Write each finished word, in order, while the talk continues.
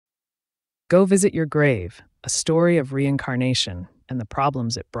Go Visit Your Grave, A Story of Reincarnation and the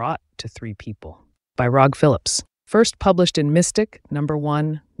Problems It Brought to Three People, by Rog Phillips. First published in Mystic, number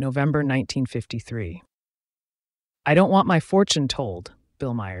 1, November 1953. I don't want my fortune told,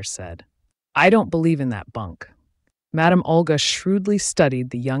 Bill Myers said. I don't believe in that bunk. Madame Olga shrewdly studied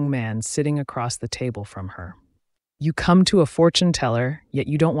the young man sitting across the table from her. You come to a fortune teller, yet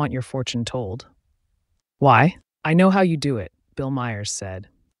you don't want your fortune told. Why? I know how you do it, Bill Myers said.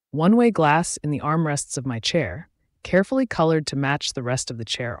 One-way glass in the armrests of my chair, carefully colored to match the rest of the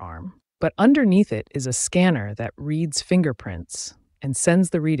chair arm. But underneath it is a scanner that reads fingerprints and sends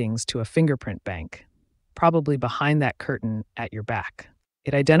the readings to a fingerprint bank, probably behind that curtain at your back.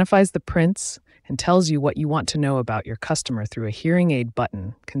 It identifies the prints and tells you what you want to know about your customer through a hearing aid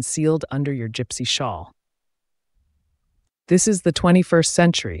button concealed under your gypsy shawl. This is the 21st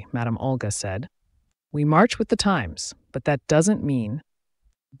century, Madame Olga said. We march with the times, but that doesn't mean...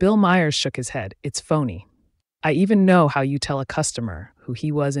 Bill Myers shook his head. It's phony. I even know how you tell a customer who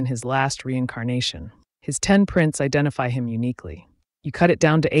he was in his last reincarnation. His 10 prints identify him uniquely. You cut it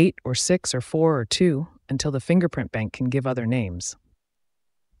down to 8 or 6 or 4 or 2 until the fingerprint bank can give other names.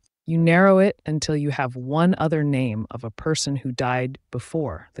 You narrow it until you have one other name of a person who died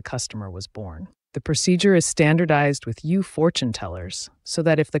before the customer was born. The procedure is standardized with you fortune tellers so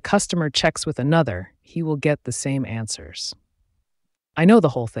that if the customer checks with another, he will get the same answers. I know the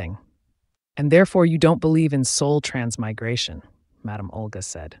whole thing. And therefore you don't believe in soul transmigration, Madame Olga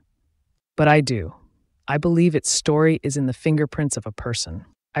said. But I do. I believe its story is in the fingerprints of a person.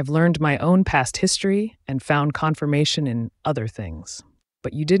 I've learned my own past history and found confirmation in other things.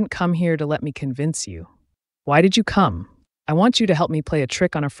 But you didn't come here to let me convince you. Why did you come? I want you to help me play a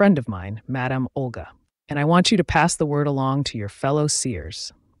trick on a friend of mine, Madame Olga. And I want you to pass the word along to your fellow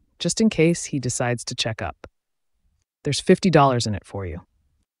seers, just in case he decides to check up. There's $50 in it for you.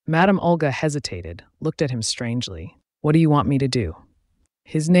 Madame Olga hesitated, looked at him strangely. What do you want me to do?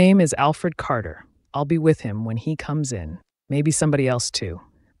 His name is Alfred Carter. I'll be with him when he comes in. Maybe somebody else too.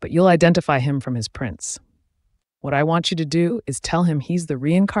 But you'll identify him from his prints. What I want you to do is tell him he's the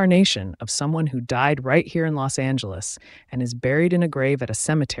reincarnation of someone who died right here in Los Angeles and is buried in a grave at a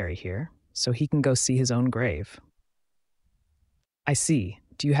cemetery here, so he can go see his own grave. I see.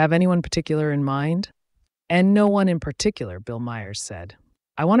 Do you have anyone particular in mind? And no one in particular, Bill Myers said.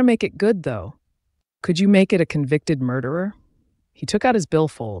 I want to make it good, though. Could you make it a convicted murderer? He took out his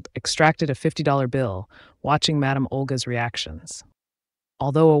billfold, extracted a $50 bill, watching Madame Olga's reactions.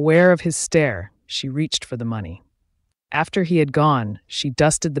 Although aware of his stare, she reached for the money. After he had gone, she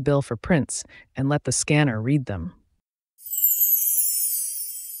dusted the bill for prints and let the scanner read them.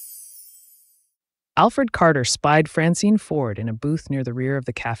 Alfred Carter spied Francine Ford in a booth near the rear of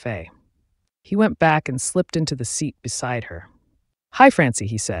the cafe. He went back and slipped into the seat beside her. Hi, Francie,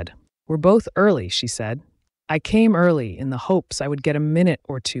 he said. We're both early, she said. I came early in the hopes I would get a minute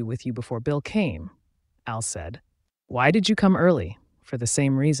or two with you before Bill came, Al said. Why did you come early? For the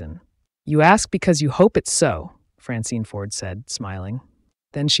same reason. You ask because you hope it's so, Francine Ford said, smiling.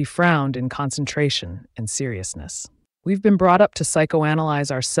 Then she frowned in concentration and seriousness. We've been brought up to psychoanalyze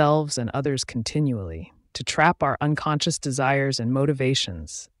ourselves and others continually, to trap our unconscious desires and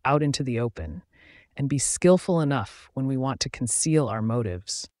motivations out into the open, and be skillful enough when we want to conceal our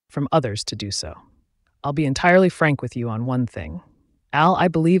motives from others to do so. I'll be entirely frank with you on one thing. Al, I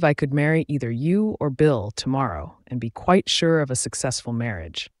believe I could marry either you or Bill tomorrow and be quite sure of a successful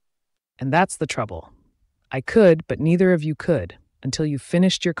marriage. And that's the trouble. I could, but neither of you could, until you've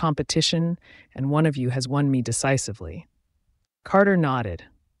finished your competition and one of you has won me decisively. Carter nodded,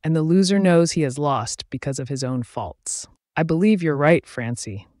 and the loser knows he has lost because of his own faults. I believe you're right,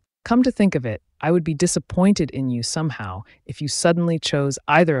 Francie. Come to think of it, I would be disappointed in you somehow if you suddenly chose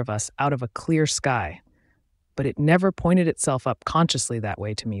either of us out of a clear sky. But it never pointed itself up consciously that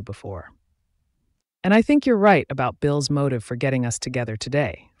way to me before. And I think you're right about Bill's motive for getting us together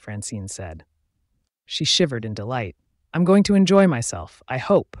today, Francine said. She shivered in delight. I'm going to enjoy myself, I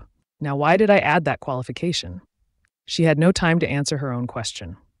hope. Now, why did I add that qualification? She had no time to answer her own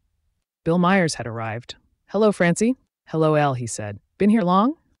question. Bill Myers had arrived. Hello, Francie. Hello, Al, he said. Been here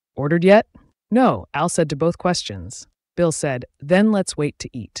long? Ordered yet? No, Al said to both questions. Bill said, then let's wait to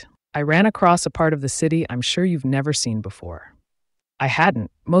eat. I ran across a part of the city I'm sure you've never seen before. I hadn't,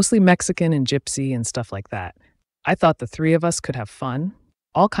 mostly Mexican and gypsy and stuff like that. I thought the three of us could have fun.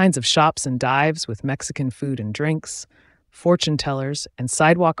 All kinds of shops and dives with Mexican food and drinks, fortune tellers, and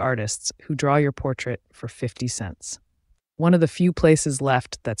sidewalk artists who draw your portrait for 50 cents. One of the few places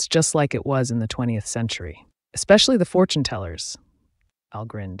left that's just like it was in the 20th century. Especially the fortune tellers. Al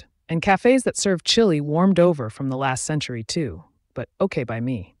grinned. And cafes that serve chili warmed over from the last century, too. But okay by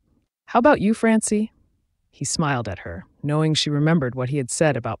me. How about you, Francie? He smiled at her, knowing she remembered what he had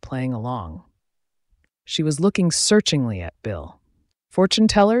said about playing along. She was looking searchingly at Bill. Fortune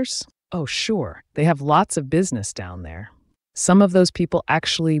tellers? Oh, sure, they have lots of business down there. Some of those people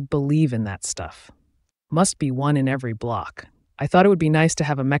actually believe in that stuff. Must be one in every block. I thought it would be nice to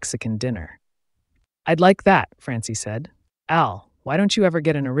have a Mexican dinner. I'd like that, Francie said. Al, why don't you ever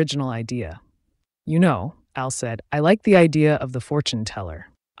get an original idea? You know, Al said, I like the idea of the fortune teller.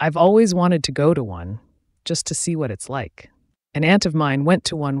 I've always wanted to go to one, just to see what it's like. An aunt of mine went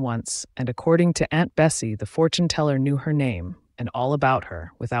to one once, and according to Aunt Bessie, the fortune teller knew her name and all about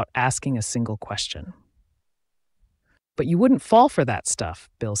her without asking a single question. But you wouldn't fall for that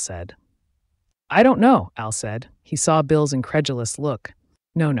stuff, Bill said. I don't know, Al said. He saw Bill's incredulous look.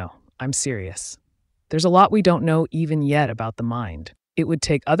 No, I'm serious. There's a lot we don't know even yet about the mind. It would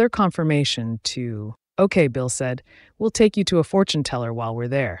take other confirmation to... Okay, Bill said, we'll take you to a fortune teller while we're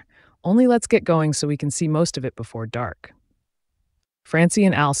there. Only let's get going so we can see most of it before dark. Francie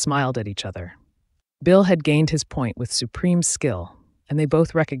and Al smiled at each other. Bill had gained his point with supreme skill, and they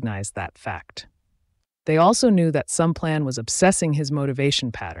both recognized that fact. They also knew that some plan was obsessing his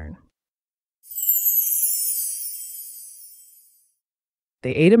motivation pattern.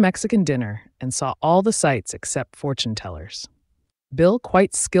 They ate a Mexican dinner and saw all the sights except fortune tellers. Bill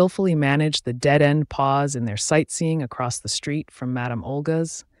quite skillfully managed the dead-end pause in their sightseeing across the street from Madame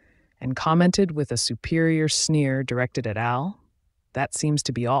Olga's and commented with a superior sneer directed at Al, that seems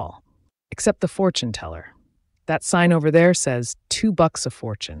to be all. Except the fortune teller. That sign over there says $2 a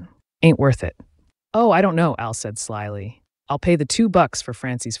fortune. Ain't worth it. Oh, I don't know, Al said slyly. I'll pay the $2 for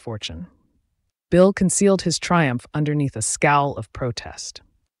Francie's fortune. Bill concealed his triumph underneath a scowl of protest.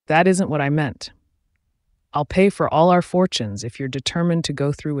 That isn't what I meant. I'll pay for all our fortunes if you're determined to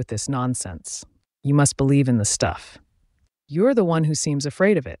go through with this nonsense. You must believe in the stuff. You're the one who seems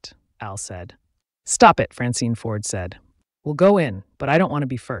afraid of it, Al said. Stop it, Francine Ford said. We'll go in, but I don't want to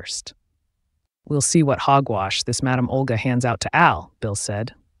be first. We'll see what hogwash this Madame Olga hands out to Al, Bill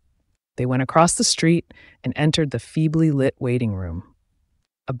said. They went across the street and entered the feebly lit waiting room.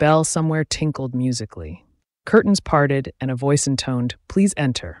 A bell somewhere tinkled musically. Curtains parted and a voice intoned, "Please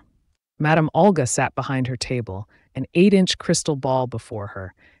enter." Madame Olga sat behind her table, an 8-inch crystal ball before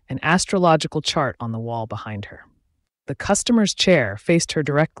her, an astrological chart on the wall behind her. The customer's chair faced her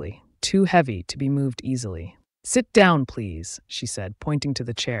directly, too heavy to be moved easily. "Sit down, please," she said, pointing to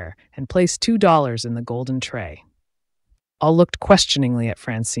the chair, and placed $2 in the golden tray. All looked questioningly at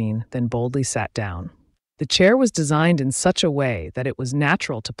Francine, then boldly sat down. The chair was designed in such a way that it was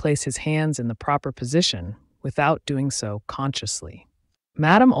natural to place his hands in the proper position without doing so consciously.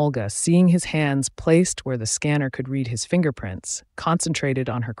 Madame Olga, seeing his hands placed where the scanner could read his fingerprints, concentrated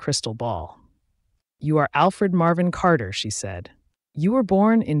on her crystal ball. "You are Alfred Marvin Carter," she said. "You were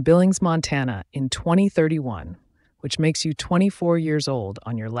born in Billings, Montana in 2031, which makes you 24 years old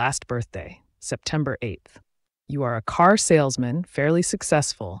on your last birthday, September 8th. You are a car salesman, fairly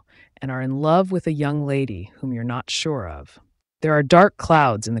successful, and are in love with a young lady whom you're not sure of. There are dark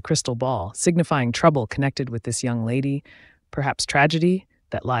clouds in the crystal ball, signifying trouble connected with this young lady, perhaps tragedy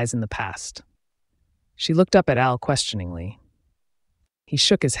that lies in the past." She looked up at Al questioningly. He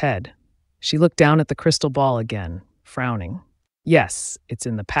shook his head. She looked down at the crystal ball again, frowning. "Yes, it's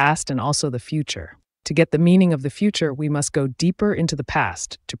in the past and also the future. To get the meaning of the future, we must go deeper into the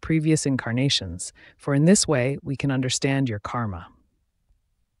past, to previous incarnations, for in this way we can understand your karma."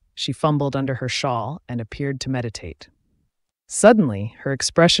 She fumbled under her shawl and appeared to meditate. Suddenly, her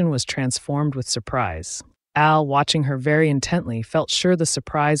expression was transformed with surprise. Al, watching her very intently, felt sure the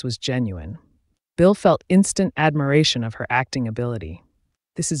surprise was genuine. Bill felt instant admiration of her acting ability.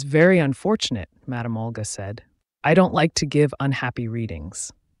 "This is very unfortunate," Madame Olga said. "I don't like to give unhappy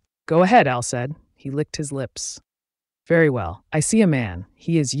readings." "Go ahead," Al said. He licked his lips. "Very well. I see a man.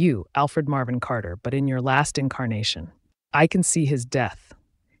 He is you, Alfred Marvin Carter, but in your last incarnation. I can see his death.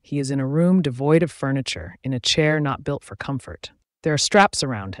 He is in a room devoid of furniture, in a chair not built for comfort. There are straps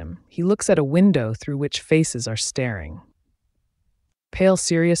around him. He looks at a window through which faces are staring. Pale,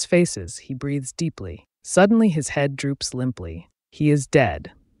 serious faces. He breathes deeply. Suddenly his head droops limply. He is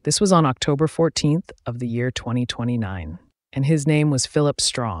dead. This was on October 14th of the year 2029, and his name was Philip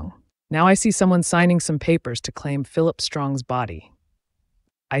Strong. Now I see someone signing some papers to claim Philip Strong's body.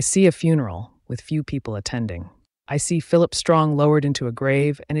 I see a funeral, with few people attending. I see Philip Strong lowered into a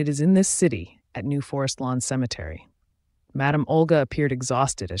grave, and it is in this city, at New Forest Lawn Cemetery." Madame Olga appeared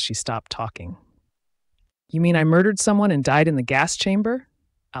exhausted as she stopped talking. "You mean I murdered someone and died in the gas chamber?"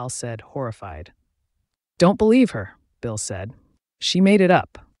 Al said, horrified. "Don't believe her," Bill said. "She made it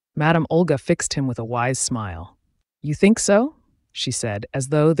up." Madame Olga fixed him with a wise smile. "You think so? she said, as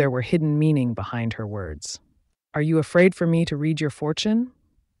though there were hidden meaning behind her words. Are you afraid for me to read your fortune?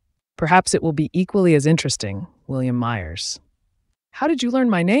 Perhaps it will be equally as interesting, William Myers. How did you learn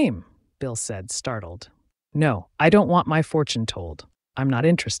my name? Bill said, startled. No, I don't want my fortune told. I'm not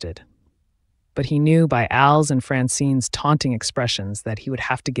interested. But he knew by Al's and Francine's taunting expressions that he would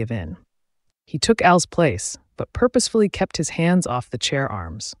have to give in. He took Al's place, but purposefully kept his hands off the chair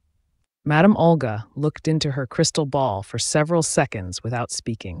arms. Madame Olga looked into her crystal ball for several seconds without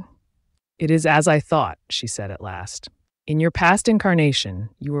speaking. It is as I thought, she said at last. In your past incarnation,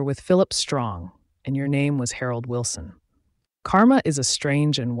 you were with Philip Strong, and your name was Harold Wilson. Karma is a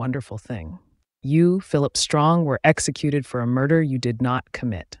strange and wonderful thing. You, Philip Strong, were executed for a murder you did not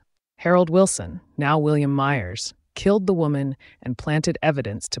commit. Harold Wilson, now William Myers, killed the woman and planted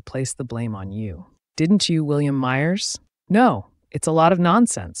evidence to place the blame on you. Didn't you, William Myers? No, it's a lot of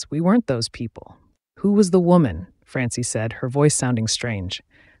nonsense. We weren't those people. Who was the woman? Francie said, her voice sounding strange.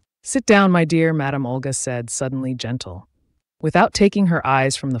 Sit down, my dear, Madame Olga said, suddenly gentle. Without taking her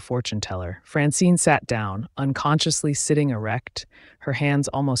eyes from the fortune-teller, Francine sat down, unconsciously sitting erect, her hands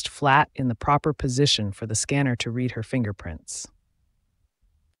almost flat in the proper position for the scanner to read her fingerprints.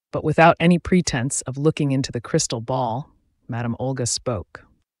 But without any pretense of looking into the crystal ball, Madame Olga spoke.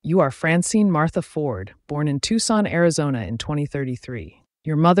 You are Francine Martha Ford, born in Tucson, Arizona in 2033.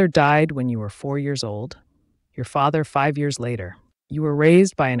 Your mother died when you were 4 years old, your father 5 years later. You were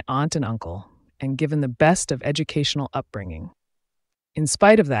raised by an aunt and uncle, and given the best of educational upbringing. In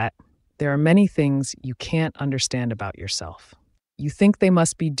spite of that, there are many things you can't understand about yourself. You think they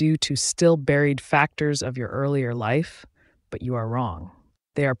must be due to still buried factors of your earlier life, but you are wrong.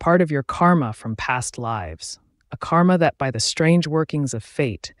 They are part of your karma from past lives, a karma that by the strange workings of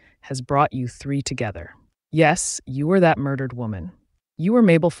fate has brought you three together. Yes, you were that murdered woman. You were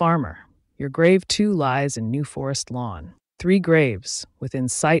Mabel Farmer. Your grave too lies in New Forest Lawn. 3 graves, within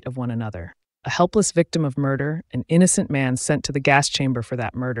sight of one another. A helpless victim of murder, an innocent man sent to the gas chamber for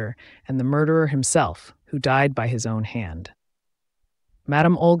that murder, and the murderer himself, who died by his own hand.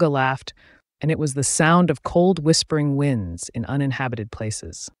 Madame Olga laughed, and it was the sound of cold whispering winds in uninhabited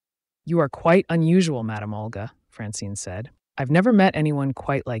places. You are quite unusual, Madame Olga, Francine said. I've never met anyone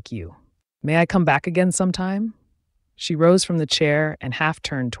quite like you. May I come back again sometime? She rose from the chair and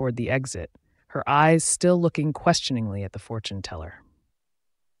half-turned toward the exit, her eyes still looking questioningly at the fortune-teller.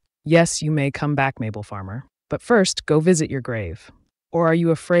 Yes, you may come back, Mabel Farmer, but first go visit your grave. Or are you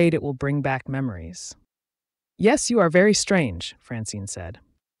afraid it will bring back memories? Yes, you are very strange, Francine said.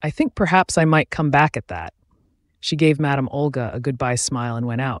 I think perhaps I might come back at that. She gave Madame Olga a goodbye smile and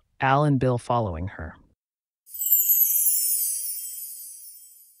went out, Al and Bill following her.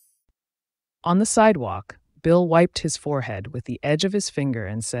 On the sidewalk, Bill wiped his forehead with the edge of his finger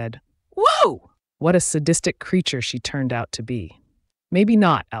and said, Whoa! What a sadistic creature she turned out to be. Maybe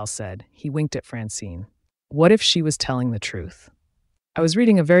not, Al said. He winked at Francine. What if she was telling the truth? I was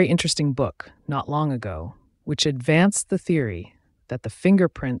reading a very interesting book not long ago, which advanced the theory that the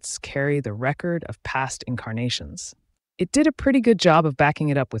fingerprints carry the record of past incarnations. It did a pretty good job of backing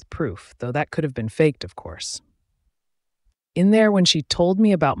it up with proof, though that could have been faked, of course. In there, when she told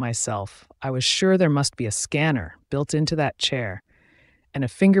me about myself, I was sure there must be a scanner built into that chair and a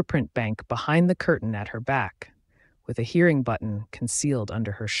fingerprint bank behind the curtain at her back, with a hearing button concealed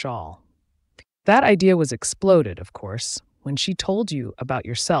under her shawl. That idea was exploded, of course, when she told you about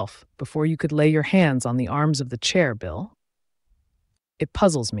yourself before you could lay your hands on the arms of the chair, Bill. It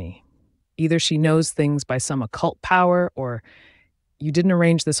puzzles me. Either she knows things by some occult power, or you didn't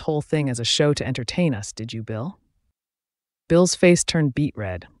arrange this whole thing as a show to entertain us, did you, Bill? Bill's face turned beet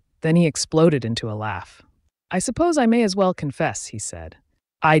red. Then he exploded into a laugh. I suppose I may as well confess, he said.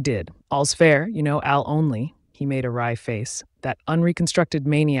 I did. All's fair, you know, Al only. He made a wry face. That unreconstructed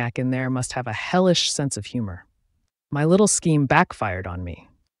maniac in there must have a hellish sense of humor. My little scheme backfired on me.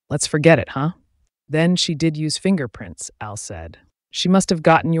 Let's forget it, huh? Then she did use fingerprints, Al said. She must have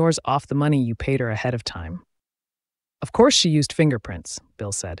gotten yours off the money you paid her ahead of time. Of course she used fingerprints,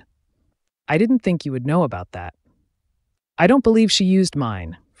 Bill said. I didn't think you would know about that. I don't believe she used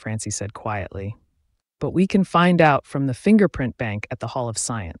mine, Francie said quietly. But we can find out from the fingerprint bank at the Hall of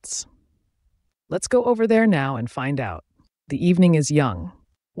Science. Let's go over there now and find out. The evening is young.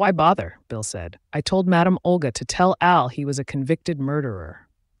 Why bother, Bill said. I told Madame Olga to tell Al he was a convicted murderer.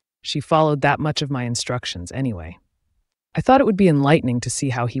 She followed that much of my instructions anyway. I thought it would be enlightening to see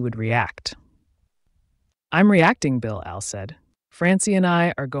how he would react. I'm reacting, Bill, Al said. Francie and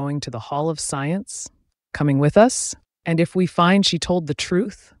I are going to the Hall of Science. Coming with us? And if we find she told the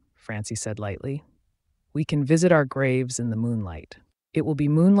truth, Francie said lightly, we can visit our graves in the moonlight. It will be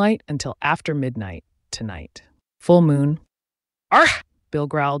moonlight until after midnight tonight. Full moon. Argh! Bill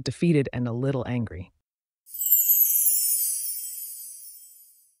growled, defeated and a little angry.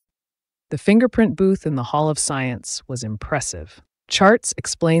 The fingerprint booth in the Hall of Science was impressive. Charts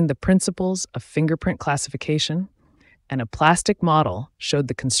explained the principles of fingerprint classification, and a plastic model showed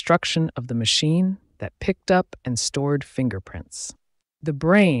the construction of the machine that picked up and stored fingerprints. The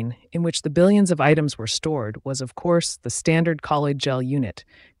brain, in which the billions of items were stored, was, of course, the standard colloid gel unit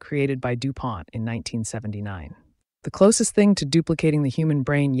created by DuPont in 1979. The closest thing to duplicating the human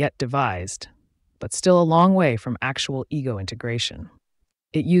brain yet devised, but still a long way from actual ego integration.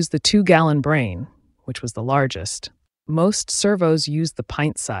 It used the 2-gallon brain, which was the largest. Most servos used the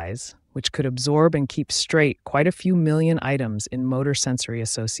pint size, which could absorb and keep straight quite a few million items in motor sensory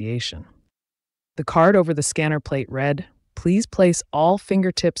association. The card over the scanner plate read, "Please place all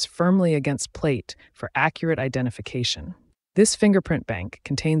fingertips firmly against plate for accurate identification. This fingerprint bank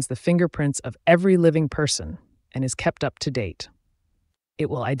contains the fingerprints of every living person and is kept up to date. It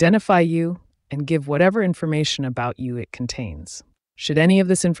will identify you and give whatever information about you it contains. Should any of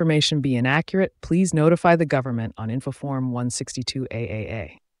this information be inaccurate, please notify the government on Infoform 162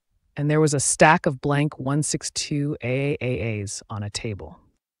 AAA." And there was a stack of blank 162 AAAs on a table.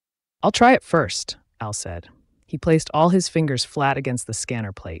 "I'll try it first," Al said. He placed all his fingers flat against the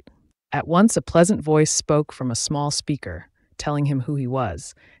scanner plate. At once, a pleasant voice spoke from a small speaker, telling him who he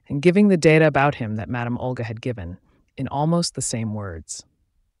was, and giving the data about him that Madame Olga had given, in almost the same words.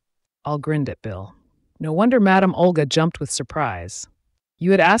 Al grinned at Bill. No wonder Madame Olga jumped with surprise.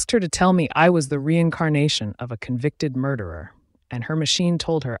 You had asked her to tell me I was the reincarnation of a convicted murderer, and her machine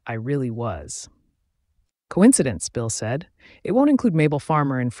told her I really was. Coincidence, Bill said. It won't include Mabel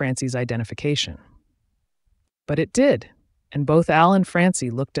Farmer and Francie's identification. But it did, and both Al and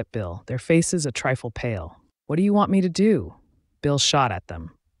Francie looked at Bill, their faces a trifle pale. What do you want me to do? Bill shot at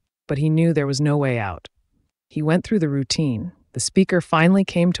them. But he knew there was no way out. He went through the routine. The speaker finally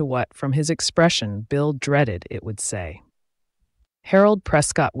came to what, from his expression, Bill dreaded it would say. Harold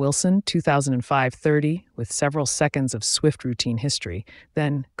Prescott Wilson, 2005-30, with several seconds of swift routine history,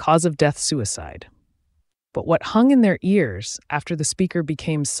 then cause of death suicide. But what hung in their ears after the speaker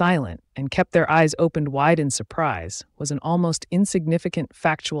became silent and kept their eyes opened wide in surprise was an almost insignificant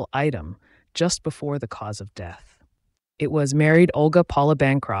factual item just before the cause of death. It was married Olga Paula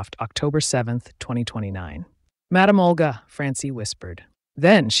Bancroft, October 7th, 2029. Madam Olga, Francie whispered.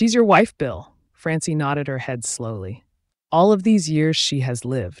 Then, she's your wife, Bill. Francie nodded her head slowly. All of these years she has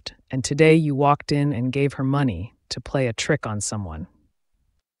lived, and today you walked in and gave her money to play a trick on someone.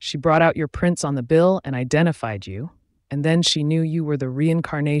 She brought out your prints on the bill and identified you, and then she knew you were the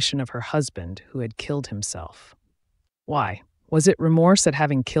reincarnation of her husband who had killed himself. Why? Was it remorse at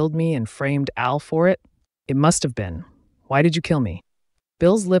having killed me and framed Al for it? It must have been. Why did you kill me?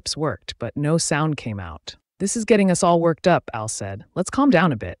 Bill's lips worked, but no sound came out. This is getting us all worked up, Al said. Let's calm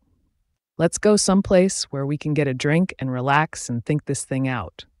down a bit. Let's go someplace where we can get a drink and relax and think this thing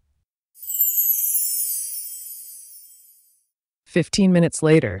out. 15 minutes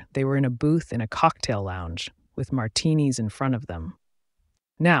later, they were in a booth in a cocktail lounge with martinis in front of them.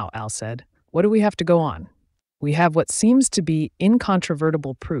 Now, Al said, what do we have to go on? We have what seems to be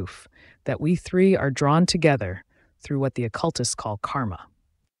incontrovertible proof that we three are drawn together through what the occultists call karma.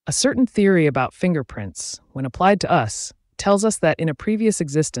 A certain theory about fingerprints, when applied to us, tells us that in a previous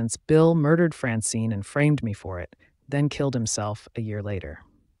existence, Bill murdered Francine and framed me for it, then killed himself a year later.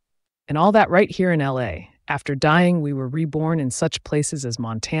 And all that right here in LA. After dying, we were reborn in such places as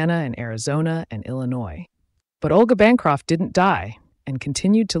Montana and Arizona and Illinois. But Olga Bancroft didn't die and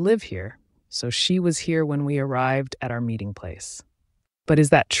continued to live here, so she was here when we arrived at our meeting place. But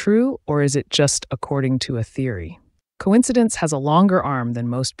is that true, or is it just according to a theory? Coincidence has a longer arm than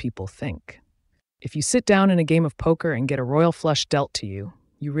most people think. If you sit down in a game of poker and get a royal flush dealt to you,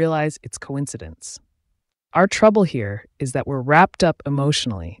 you realize it's coincidence. Our trouble here is that we're wrapped up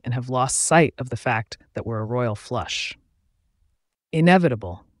emotionally and have lost sight of the fact that we're a royal flush.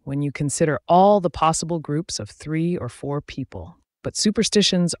 Inevitable when you consider all the possible groups of 3 or 4 people, but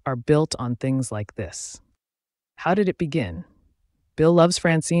superstitions are built on things like this. How did it begin? Bill loves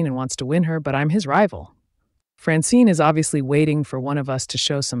Francine and wants to win her, but I'm his rival. Francine is obviously waiting for one of us to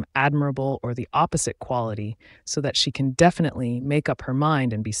show some admirable or the opposite quality so that she can definitely make up her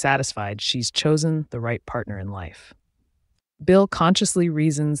mind and be satisfied she's chosen the right partner in life. Bill consciously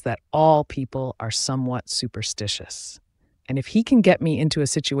reasons that all people are somewhat superstitious. And if he can get me into a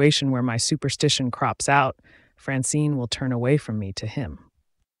situation where my superstition crops out, Francine will turn away from me to him.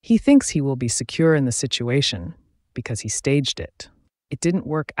 He thinks he will be secure in the situation because he staged it. It didn't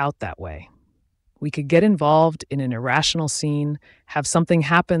work out that way. We could get involved in an irrational scene, have something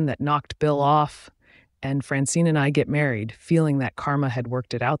happen that knocked Bill off, and Francine and I get married, feeling that karma had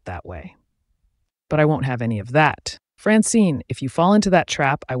worked it out that way. But I won't have any of that. Francine, if you fall into that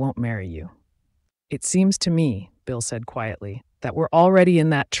trap, I won't marry you. It seems to me, Bill said quietly, that we're already in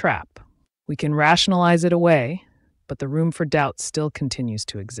that trap. We can rationalize it away, but the room for doubt still continues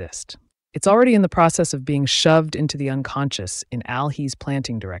to exist. It's already in the process of being shoved into the unconscious in Al He's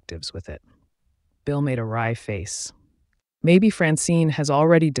planting directives with it. Bill made a wry face. Maybe Francine has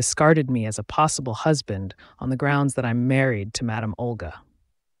already discarded me as a possible husband on the grounds that I'm married to Madame Olga.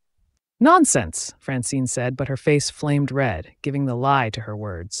 Nonsense, Francine said, but her face flamed red, giving the lie to her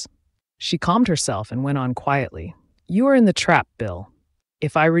words. She calmed herself and went on quietly. You are in the trap, Bill.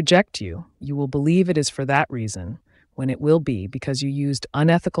 If I reject you, you will believe it is for that reason, when it will be because you used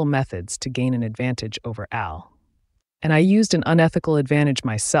unethical methods to gain an advantage over Al. And I used an unethical advantage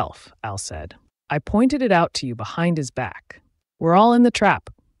myself, Al said. I pointed it out to you behind his back. We're all in the trap.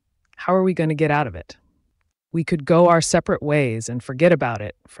 How are we going to get out of it? We could go our separate ways and forget about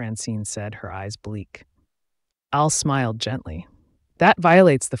it, Francine said, her eyes bleak. Al smiled gently. That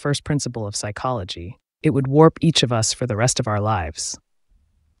violates the first principle of psychology. It would warp each of us for the rest of our lives.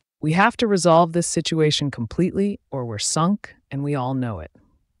 We have to resolve this situation completely, or we're sunk, and we all know it.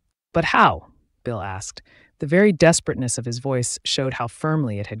 But how? Bill asked. The very desperateness of his voice showed how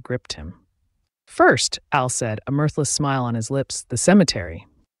firmly it had gripped him. First, Al said, a mirthless smile on his lips, the cemetery.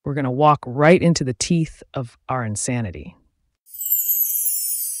 We're going to walk right into the teeth of our insanity.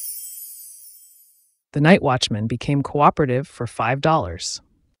 The night watchman became cooperative for $5.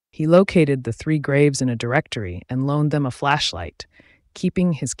 He located the 3 graves in a directory and loaned them a flashlight,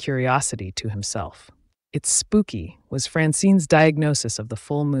 keeping his curiosity to himself. It's spooky, was Francine's diagnosis of the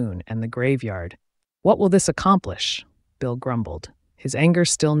full moon and the graveyard. What will this accomplish? Bill grumbled, his anger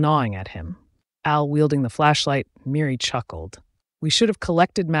still gnawing at him. Al wielding the flashlight, Miri chuckled. We should have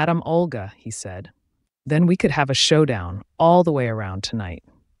collected Madame Olga, he said. Then we could have a showdown all the way around tonight.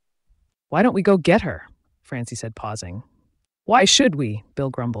 Why don't we go get her? Francie said, pausing. Why should we?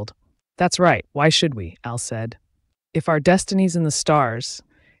 Bill grumbled. That's right, why should we? Al said. If our destiny's in the stars,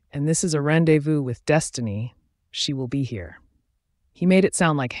 and this is a rendezvous with destiny, she will be here. He made it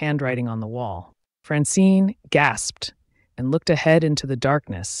sound like handwriting on the wall. Francine gasped and looked ahead into the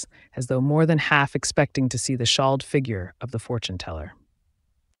darkness, as though more than half expecting to see the shawled figure of the fortune-teller.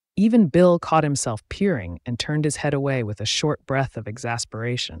 Even Bill caught himself peering and turned his head away with a short breath of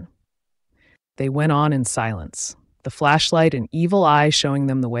exasperation. They went on in silence, the flashlight an evil eye showing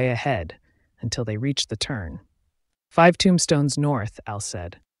them the way ahead, until they reached the turn. 5 tombstones north, Al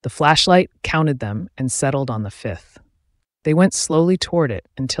said. The flashlight counted them and settled on the 5th. They went slowly toward it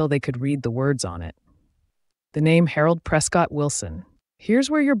until they could read the words on it. The name Harold Prescott Wilson. Here's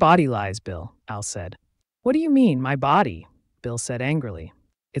where your body lies, Bill, Al said. What do you mean, my body? Bill said angrily.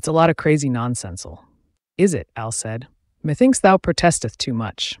 It's a lot of crazy nonsensal. Is it? Al said. Methinks thou protesteth too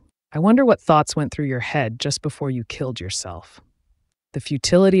much. I wonder what thoughts went through your head just before you killed yourself. The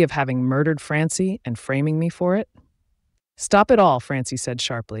futility of having murdered Francie and framing me for it? Stop it all, Francie said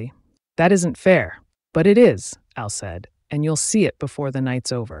sharply. That isn't fair. But it is, Al said, and you'll see it before the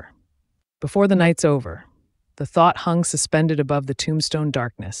night's over. Before the night's over. The thought hung suspended above the tombstone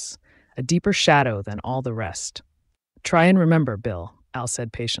darkness, a deeper shadow than all the rest. Try and remember, Bill, Al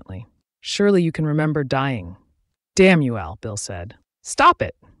said patiently. Surely you can remember dying. Damn you, Al, Bill said. Stop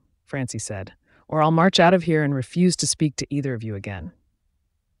it, Francie said, or I'll march out of here and refuse to speak to either of you again.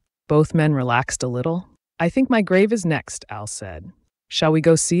 Both men relaxed a little. I think my grave is next, Al said. Shall we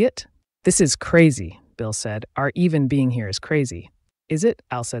go see it? This is crazy, Bill said. Our even being here is crazy. Is it?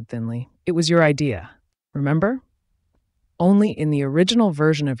 Al said thinly. It was your idea. Remember? Only in the original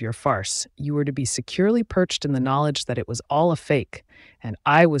version of your farce, you were to be securely perched in the knowledge that it was all a fake, and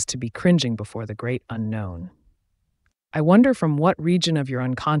I was to be cringing before the great unknown. I wonder from what region of your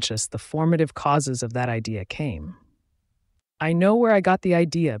unconscious the formative causes of that idea came. I know where I got the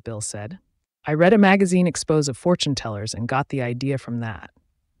idea, Bill said. I read a magazine expose of fortune tellers and got the idea from that.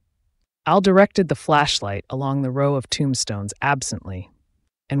 Al directed the flashlight along the row of tombstones absently.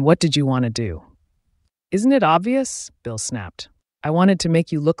 And what did you want to do? Isn't it obvious? Bill snapped. I wanted to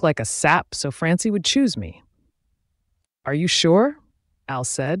make you look like a sap so Francie would choose me. Are you sure? Al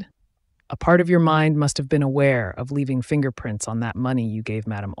said. A part of your mind must have been aware of leaving fingerprints on that money you gave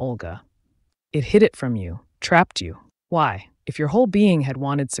Madame Olga. It hid it from you, trapped you. Why? If your whole being had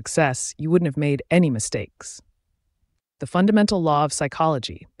wanted success, you wouldn't have made any mistakes. The fundamental law of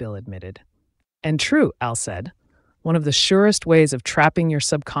psychology, Bill admitted. And true, Al said. One of the surest ways of trapping your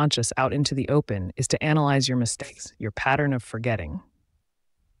subconscious out into the open is to analyze your mistakes, your pattern of forgetting.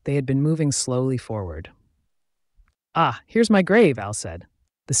 They had been moving slowly forward. Ah, here's my grave, Al said.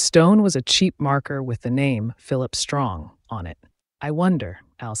 The stone was a cheap marker with the name Philip Strong on it. I wonder,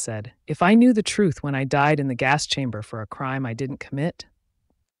 Al said, if I knew the truth when I died in the gas chamber for a crime I didn't commit?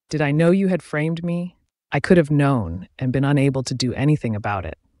 Did I know you had framed me? I could have known and been unable to do anything about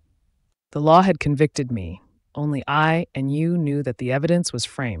it. The law had convicted me. Only I and you knew that the evidence was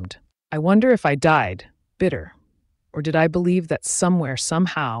framed. I wonder if I died, bitter, or did I believe that somewhere,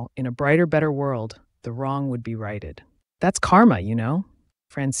 somehow, in a brighter, better world, the wrong would be righted? That's karma, you know?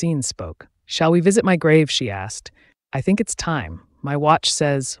 Francine spoke. Shall we visit my grave, she asked. I think it's time. My watch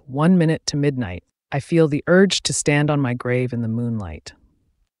says 1 minute to midnight. I feel the urge to stand on my grave in the moonlight.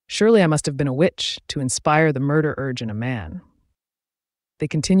 Surely I must have been a witch to inspire the murder urge in a man. They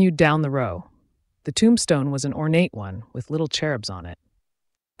continued down the row. The tombstone was an ornate one with little cherubs on it.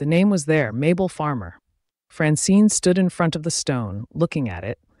 The name was there, Mabel Farmer. Francine stood in front of the stone, looking at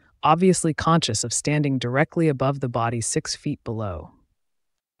it, obviously conscious of standing directly above the body 6 feet below.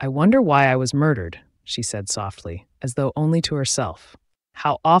 I wonder why I was murdered, she said softly, as though only to herself.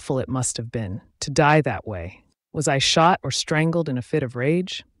 How awful it must have been to die that way. Was I shot or strangled in a fit of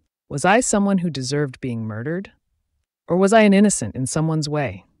rage? Was I someone who deserved being murdered? Or was I an innocent in someone's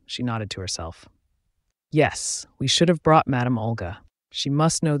way? She nodded to herself. Yes, we should have brought Madame Olga. She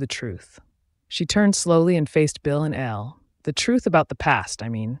must know the truth. She turned slowly and faced Bill and Elle. The truth about the past, I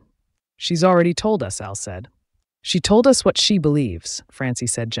mean. She's already told us, Al said. She told us what she believes, Francie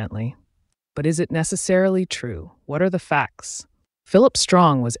said gently. But is it necessarily true? What are the facts? Philip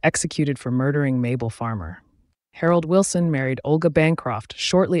Strong was executed for murdering Mabel Farmer. Harold Wilson married Olga Bancroft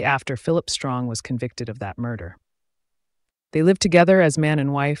shortly after Philip Strong was convicted of that murder. They lived together as man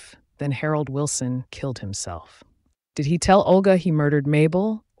and wife, then Harold Wilson killed himself. Did he tell Olga he murdered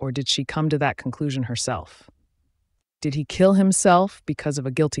Mabel, or did she come to that conclusion herself? Did he kill himself because of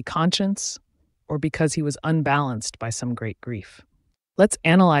a guilty conscience, or because he was unbalanced by some great grief? Let's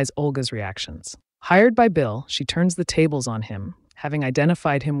analyze Olga's reactions. Hired by Bill, she turns the tables on him, having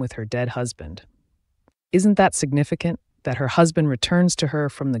identified him with her dead husband. Isn't that significant, that her husband returns to her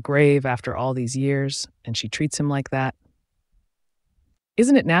from the grave after all these years, and she treats him like that?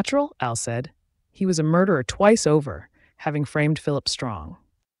 Isn't it natural? Al said. He was a murderer twice over, having framed Philip Strong.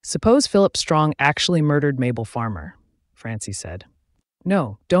 Suppose Philip Strong actually murdered Mabel Farmer, Francie said.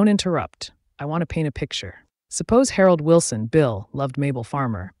 No, don't interrupt. I want to paint a picture. Suppose Harold Wilson, Bill, loved Mabel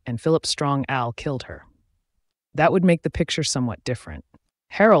Farmer, and Philip Strong, Al, killed her. That would make the picture somewhat different.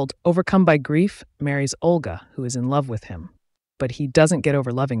 Harold, overcome by grief, marries Olga, who is in love with him. But he doesn't get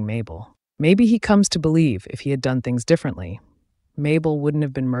over loving Mabel. Maybe he comes to believe if he had done things differently, Mabel wouldn't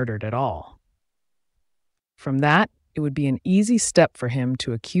have been murdered at all. From that, it would be an easy step for him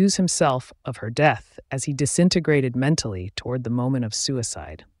to accuse himself of her death as he disintegrated mentally toward the moment of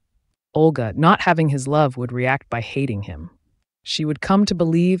suicide. Olga, not having his love, would react by hating him. She would come to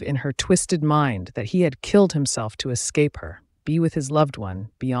believe in her twisted mind that he had killed himself to escape her, be with his loved one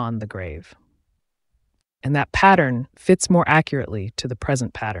beyond the grave. And that pattern fits more accurately to the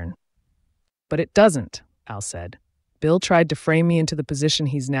present pattern. But it doesn't, Al said. Bill tried to frame me into the position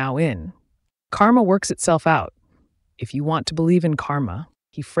he's now in. Karma works itself out. If you want to believe in karma,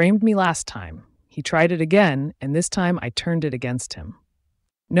 he framed me last time. He tried it again, and this time I turned it against him.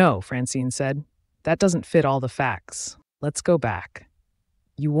 No, Francine said. That doesn't fit all the facts. Let's go back.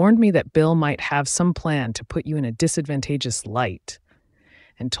 You warned me that Bill might have some plan to put you in a disadvantageous light,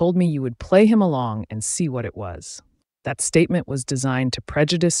 and told me you would play him along and see what it was. That statement was designed to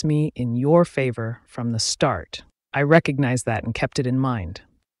prejudice me in your favor from the start. I recognized that and kept it in mind.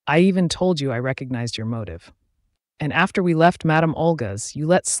 I even told you I recognized your motive. And after we left Madame Olga's, you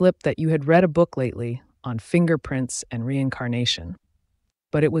let slip that you had read a book lately on fingerprints and reincarnation.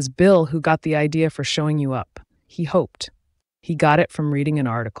 But it was Bill who got the idea for showing you up. He hoped. He got it from reading an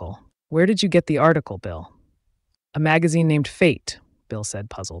article. Where did you get the article, Bill? A magazine named Fate, Bill said,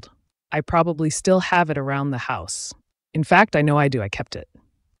 puzzled. I probably still have it around the house. In fact, I know I do. I kept it.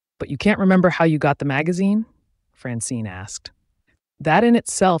 But you can't remember how you got the magazine? Francine asked. That in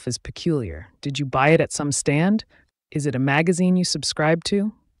itself is peculiar. Did you buy it at some stand? Is it a magazine you subscribe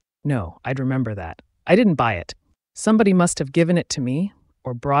to? No, I'd remember that. I didn't buy it. Somebody must have given it to me,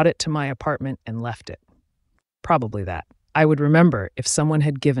 or brought it to my apartment and left it. Probably that. I would remember if someone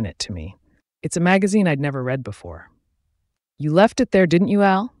had given it to me. It's a magazine I'd never read before. You left it there, didn't you,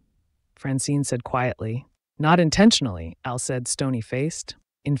 Al? Francine said quietly. Not intentionally, Al said, stony-faced.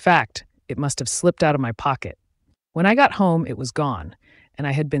 In fact, it must have slipped out of my pocket. When I got home, it was gone, and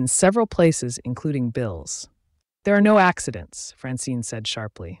I had been several places, including Bill's. There are no accidents, Francine said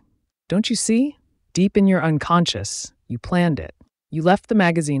sharply. Don't you see? Deep in your unconscious, you planned it. You left the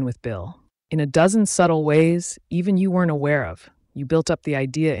magazine with Bill. In a dozen subtle ways, even you weren't aware of. You built up the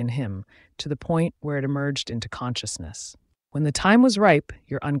idea in him to the point where it emerged into consciousness. When the time was ripe,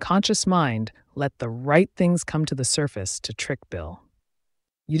 your unconscious mind let the right things come to the surface to trick Bill.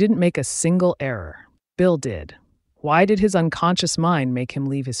 You didn't make a single error. Bill did. Why did his unconscious mind make him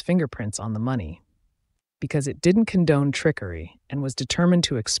leave his fingerprints on the money? Because it didn't condone trickery and was determined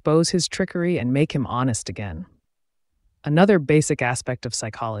to expose his trickery and make him honest again. Another basic aspect of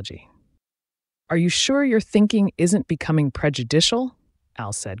psychology. Are you sure your thinking isn't becoming prejudicial?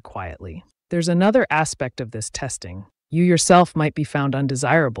 Al said quietly. There's another aspect of this testing. You yourself might be found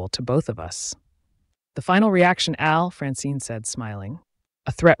undesirable to both of us. The final reaction, Al, Francine said, smiling.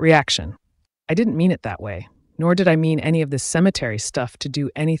 A threat reaction. I didn't mean it that way, nor did I mean any of this cemetery stuff to do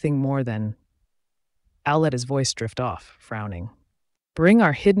anything more than... Al let his voice drift off, frowning. Bring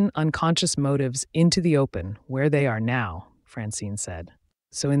our hidden, unconscious motives into the open, where they are now, Francine said.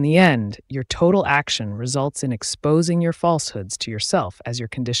 So in the end, your total action results in exposing your falsehoods to yourself as you're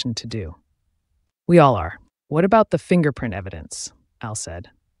conditioned to do. We all are. What about the fingerprint evidence? Al said.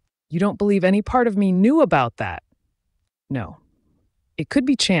 You don't believe any part of me knew about that? No. It could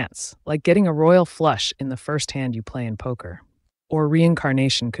be chance, like getting a royal flush in the first hand you play in poker. Or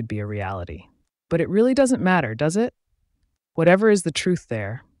reincarnation could be a reality. But it really doesn't matter, does it? Whatever is the truth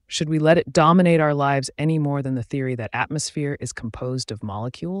there, should we let it dominate our lives any more than the theory that atmosphere is composed of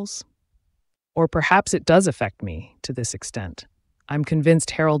molecules? Or perhaps it does affect me to this extent. I'm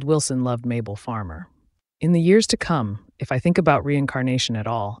convinced Harold Wilson loved Mabel Farmer. In the years to come, if I think about reincarnation at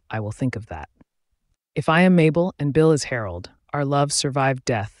all, I will think of that. If I am Mabel and Bill is Harold, our love survived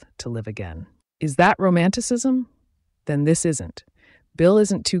death to live again. Is that romanticism? Then this isn't. Bill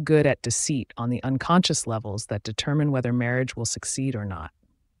isn't too good at deceit on the unconscious levels that determine whether marriage will succeed or not.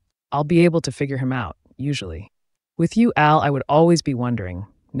 I'll be able to figure him out, usually. With you, Al, I would always be wondering,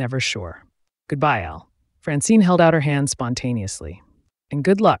 never sure. Goodbye, Al. Francine held out her hand spontaneously. And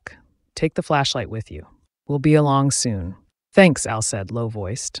good luck. Take the flashlight with you. We'll be along soon. Thanks, Al said,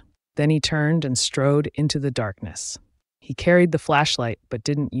 low-voiced. Then he turned and strode into the darkness. He carried the flashlight but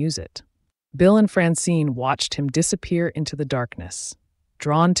didn't use it. Bill and Francine watched him disappear into the darkness,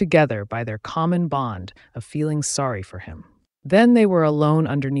 drawn together by their common bond of feeling sorry for him. Then they were alone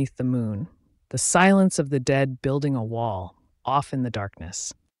underneath the moon, the silence of the dead building a wall, off in the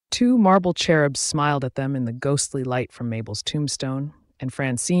darkness. Two marble cherubs smiled at them in the ghostly light from Mabel's tombstone, and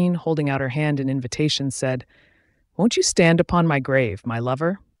Francine, holding out her hand in invitation, said, "Won't you stand upon my grave, my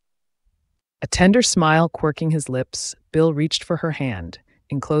lover?" A tender smile quirking his lips, Bill reached for her hand,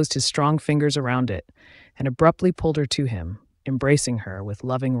 enclosed his strong fingers around it, and abruptly pulled her to him, embracing her with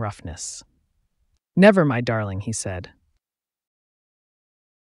loving roughness. "Never, my darling," he said.